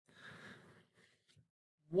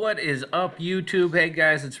What is up, YouTube? Hey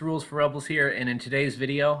guys, it's Rules for Rebels here, and in today's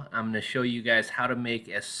video I'm going to show you guys how to make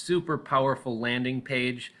a super powerful landing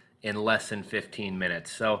page in less than 15 minutes.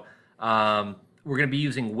 So we're going to be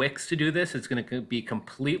using Wix to do this. It's going to be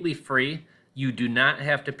completely free. You do not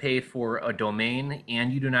have to pay for a domain,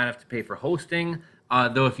 and you do not have to pay for hosting,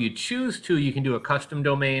 though if you choose to, you can do a custom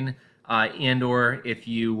domain, and or if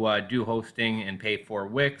you do hosting and pay for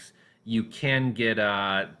Wix, you can get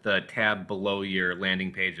the tab below your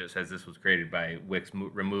landing page that says this was created by Wix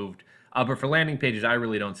removed. But for landing pages, I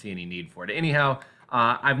really don't see any need for it. Anyhow,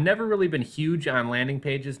 I've never really been huge on landing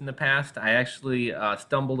pages in the past. I actually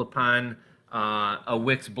stumbled upon a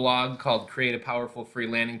Wix blog called Create a Powerful Free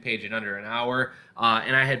Landing Page in Under an Hour.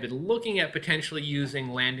 And I had been looking at potentially using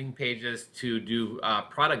landing pages to do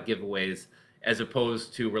product giveaways as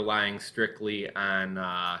opposed to relying strictly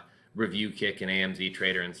on ReviewKick and AMZ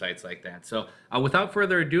Trader and sites like that. So without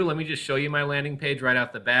further ado, let me just show you my landing page right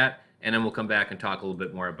off the bat, and then we'll come back and talk a little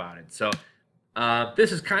bit more about it. So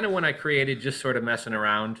this is kind of one I created just sort of messing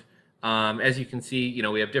around. As you can see, you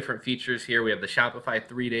know, we have different features here. We have the Shopify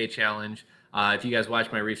 3-day challenge. If you guys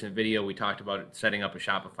watched my recent video, we talked about setting up a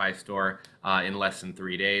Shopify store in less than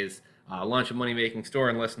 3 days. Launch a money-making store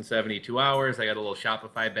in less than 72 hours. I got a little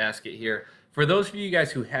Shopify basket here. For those of you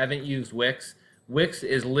guys who haven't used Wix, Wix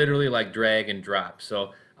is literally like drag and drop.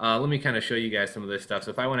 So let me kind of show you guys some of this stuff.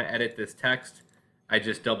 So if I want to edit this text, I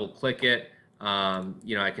just double click it.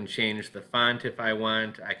 You know, I can change the font if I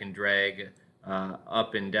want. I can drag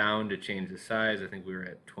up and down to change the size. I think we were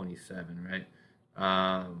at 27,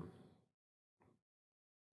 right?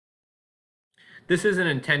 This isn't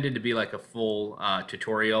intended to be like a full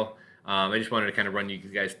tutorial. I just wanted to kind of run you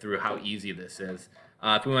guys through how easy this is.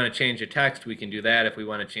 If we want to change the text, we can do that. If we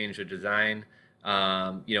want to change the design,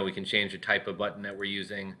 you know, we can change the type of button that we're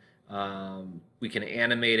using. We can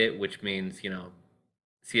animate it, which means, you know,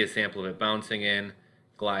 see a sample of it bouncing in,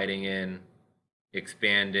 gliding in,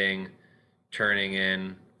 expanding, turning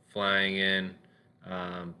in, flying in,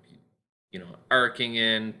 you know, arcing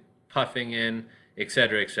in, puffing in,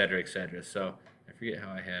 etc., etc., etc. So I forget how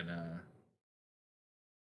I had.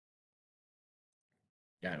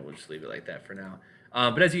 Yeah, we'll just leave it like that for now.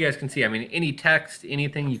 But as you guys can see, I mean, any text,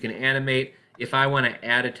 anything you can animate. If I want to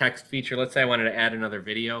add a text feature, let's say I wanted to add another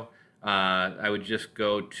video, I would just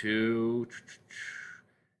go to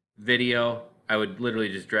video. I would literally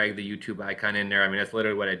just drag the YouTube icon in there. I mean, that's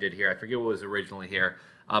literally what I did here. I forget what was originally here,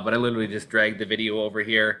 but I literally just dragged the video over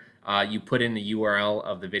here. You put in the URL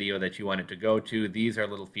of the video that you want it to go to. These are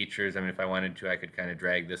little features. I mean, if I wanted to, I could kind of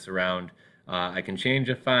drag this around. I can change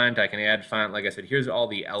a font. I can add font. Like I said, here's all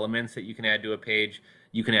the elements that you can add to a page.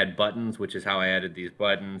 You can add buttons, which is how I added these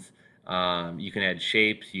buttons. You can add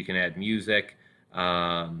shapes. You can add music. You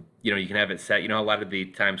know, you can have it set. You know, a lot of the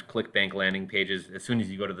times clickbank landing pages, as soon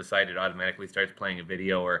as you go to the site, it automatically starts playing a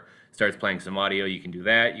video or starts playing some audio. You can do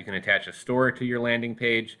that. You can attach a store to your landing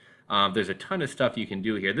page. There's a ton of stuff you can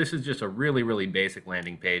do here. This is just a really, really basic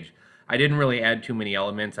landing page. I didn't really add too many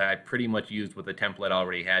elements. I pretty much used what the template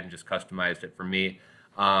already had and just customized it for me.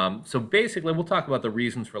 So basically, we'll talk about the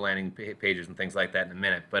reasons for landing pages and things like that in a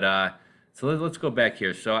minute. But so let's go back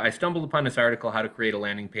here. So I stumbled upon this article, How to Create a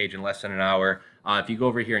Landing Page in Less Than an Hour. If you go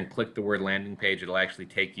over here and click the word landing page, it'll actually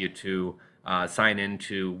take you to sign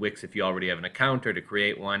into Wix if you already have an account, or to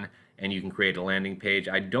create one, and you can create a landing page.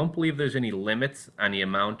 I don't believe there's any limits on the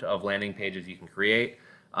amount of landing pages you can create.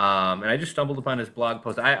 And I just stumbled upon this blog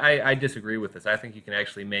post. I disagree with this. I think you can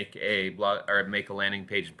actually make a blog or make a landing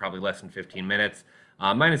page in probably less than 15 minutes.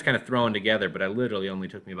 Mine is kind of thrown together, but it literally only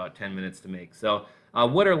took me about 10 minutes to make. So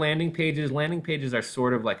what are landing pages? Landing pages are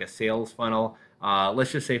sort of like a sales funnel.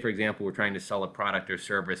 Let's just say, for example, we're trying to sell a product or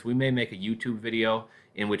service. We may make a YouTube video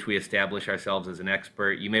in which we establish ourselves as an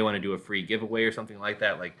expert. You may want to do a free giveaway or something like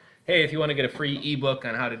that. Like, hey, if you want to get a free ebook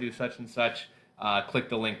on how to do such and such, click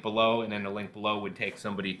the link below, and then the link below would take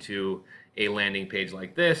somebody to a landing page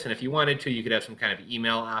like this. And if you wanted to, you could have some kind of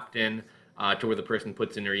email opt-in to where the person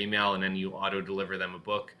puts in their email and then you auto-deliver them a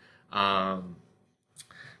book.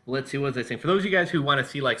 Let's see, what was I saying? For those of you guys who want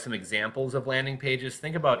to see like some examples of landing pages,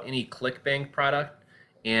 think about any ClickBank product.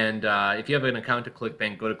 And if you have an account to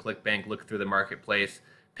ClickBank, go to ClickBank, look through the marketplace,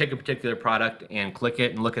 pick a particular product and click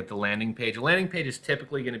it and look at the landing page. A landing page is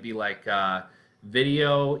typically going to be like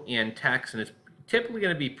video and text, and it's typically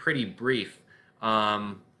going to be pretty brief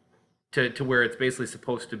to where it's basically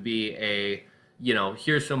supposed to be a, you know,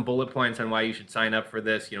 here's some bullet points on why you should sign up for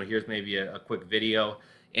this. You know, here's maybe a quick video,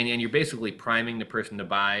 and you're basically priming the person to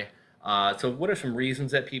buy. So what are some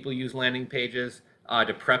reasons that people use landing pages?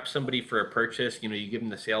 To prep somebody for a purchase. You know, you give them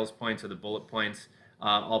the sales points or the bullet points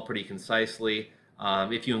all pretty concisely.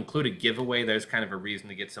 If you include a giveaway, there's kind of a reason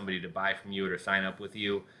to get somebody to buy from you or to sign up with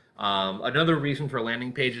you. Another reason for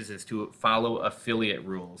landing pages is to follow affiliate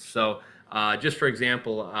rules. So just for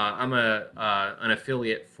example, I'm an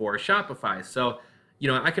affiliate for Shopify. So,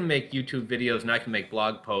 I can make YouTube videos and I can make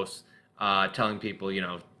blog posts telling people,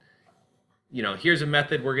 here's a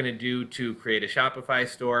method we're going to do to create a Shopify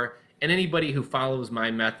store. And anybody who follows my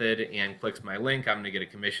method and clicks my link, I'm going to get a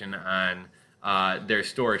commission on their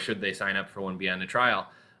store should they sign up for one beyond the trial.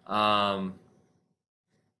 And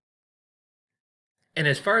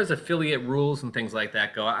as far as affiliate rules and things like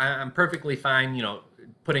that go, I'm perfectly fine,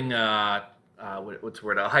 putting what's the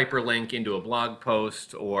word, a hyperlink into a blog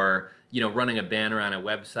post or, running a banner on a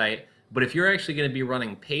website. But if you're actually going to be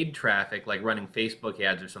running paid traffic, like running Facebook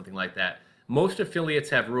ads or something like that, most affiliates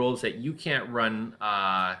have rules that you can't run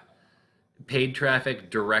paid traffic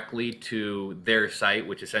directly to their site,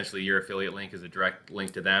 which essentially your affiliate link is a direct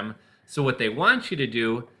link to them. So what they want you to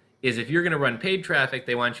do is if you're going to run paid traffic,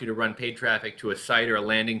 they want you to run paid traffic to a site or a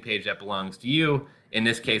landing page that belongs to you, in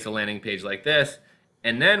this case, a landing page like this.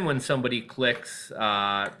 And then when somebody clicks the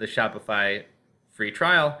Shopify free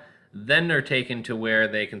trial, then they're taken to where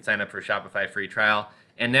they can sign up for a Shopify free trial.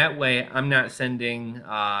 And that way, I'm not sending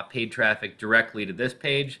paid traffic directly to this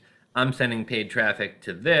page. I'm sending paid traffic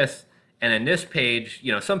to this. And in this page,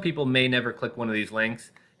 some people may never click one of these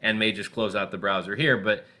links and may just close out the browser here.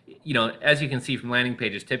 But, as you can see from landing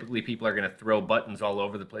pages, typically people are going to throw buttons all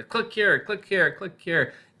over the place. Click here, click here, click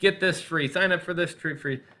here. Get this free. Sign up for this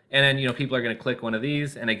free. And then, people are going to click one of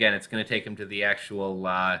these. And again, it's going to take them to the actual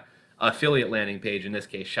affiliate landing page, in this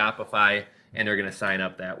case, Shopify, and they're going to sign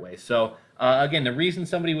up that way. So, again, the reason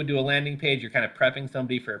somebody would do a landing page, you're kind of prepping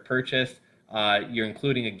somebody for a purchase. You're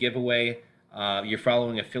including a giveaway. You're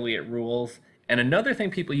following affiliate rules. And another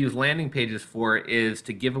thing people use landing pages for is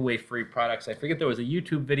to give away free products. I forget, there was a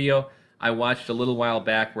YouTube video I watched a little while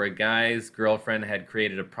back where a guy's girlfriend had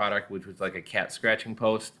created a product which was like a cat scratching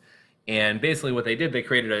post. And basically what they did, they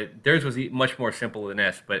created theirs was much more simple than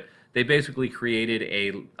this, but they basically created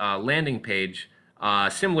a landing page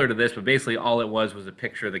similar to this, but basically all it was a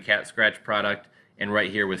picture of the cat scratch product, and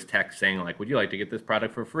right here was text saying like, would you like to get this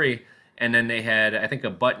product for free? And then they had, I think,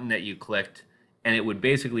 a button that you clicked, and it would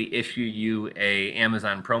basically issue you a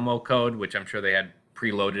Amazon promo code, which I'm sure they had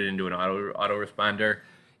preloaded into an autoresponder,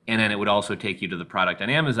 and then it would also take you to the product on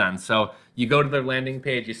Amazon. So you go to their landing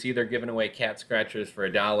page, you see they're giving away cat scratchers for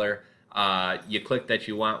 $1. You click that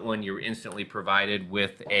you want one, you're instantly provided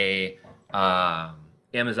with a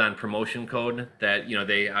Amazon promotion code that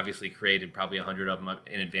they obviously created probably 100 of them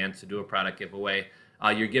in advance to do a product giveaway.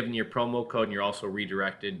 You're given your promo code and you're also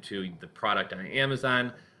redirected to the product on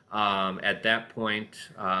Amazon. At that point,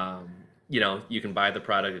 you can buy the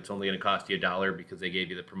product. It's only going to cost you $1 because they gave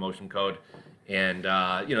you the promotion code, and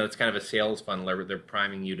it's kind of a sales funnel. They're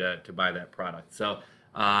priming you to buy that product. So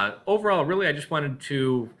overall, really, I just wanted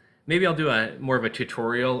to. Maybe I'll do more of a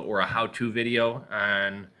tutorial or a how-to video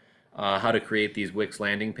on how to create these Wix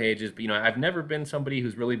landing pages. But I've never been somebody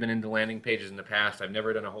who's really been into landing pages in the past. I've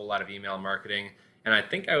never done a whole lot of email marketing, and I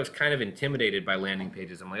think I was kind of intimidated by landing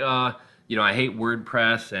pages. I'm like, I hate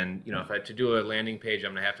WordPress, and if I had to do a landing page,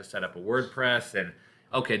 I'm gonna have to set up a WordPress, and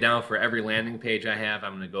okay, now for every landing page I have,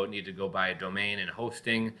 I'm gonna need to go buy a domain and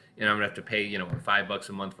hosting, and I'm gonna have to pay $5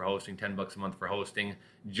 a month for hosting, $10 a month for hosting,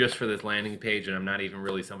 just for this landing page, and I'm not even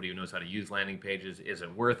really somebody who knows how to use landing pages. Is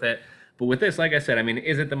it worth it? But with this, like I said,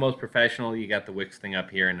 is it the most professional? You got the Wix thing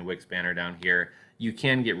up here and the Wix banner down here. You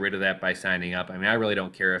can get rid of that by signing up. I really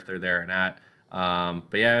don't care if they're there or not.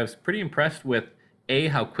 But yeah, I was pretty impressed with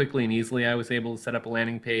how quickly and easily I was able to set up a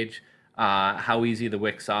landing page, how easy the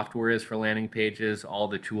Wix software is for landing pages, all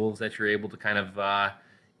the tools that you're able to kind of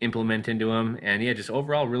implement into them, and yeah, just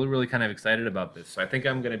overall really, really kind of excited about this. So I think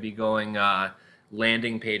I'm going to be going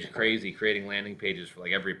landing page crazy, creating landing pages for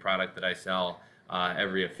like every product that I sell,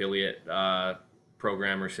 every affiliate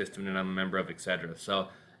program or system that I'm a member of, etc. So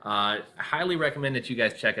I highly recommend that you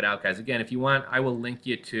guys check it out, guys. Again, if you want, I will link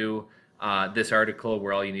you to this article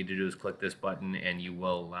where all you need to do is click this button and you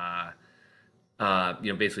will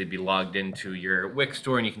basically be logged into your Wix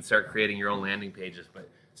store, and you can start creating your own landing pages. But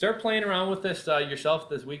start playing around with this yourself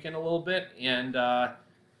this weekend a little bit, and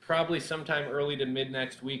probably sometime early to mid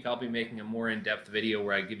next week I'll be making a more in-depth video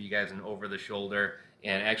where I give you guys an over-the-shoulder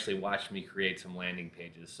and actually watch me create some landing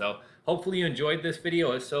pages. So hopefully you enjoyed this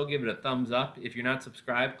video. If so, give it a thumbs up. If you're not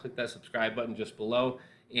subscribed, click that subscribe button just below.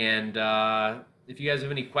 And if you guys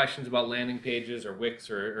have any questions about landing pages or Wix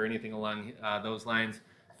or anything along those lines,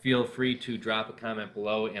 feel free to drop a comment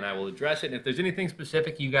below and I will address it. And if there's anything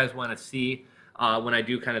specific you guys want to see when I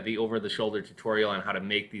do kind of the over-the-shoulder tutorial on how to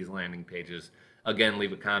make these landing pages, again,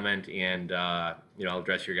 leave a comment, and I'll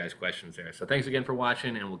address your guys' questions there. So thanks again for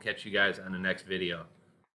watching, and we'll catch you guys on the next video.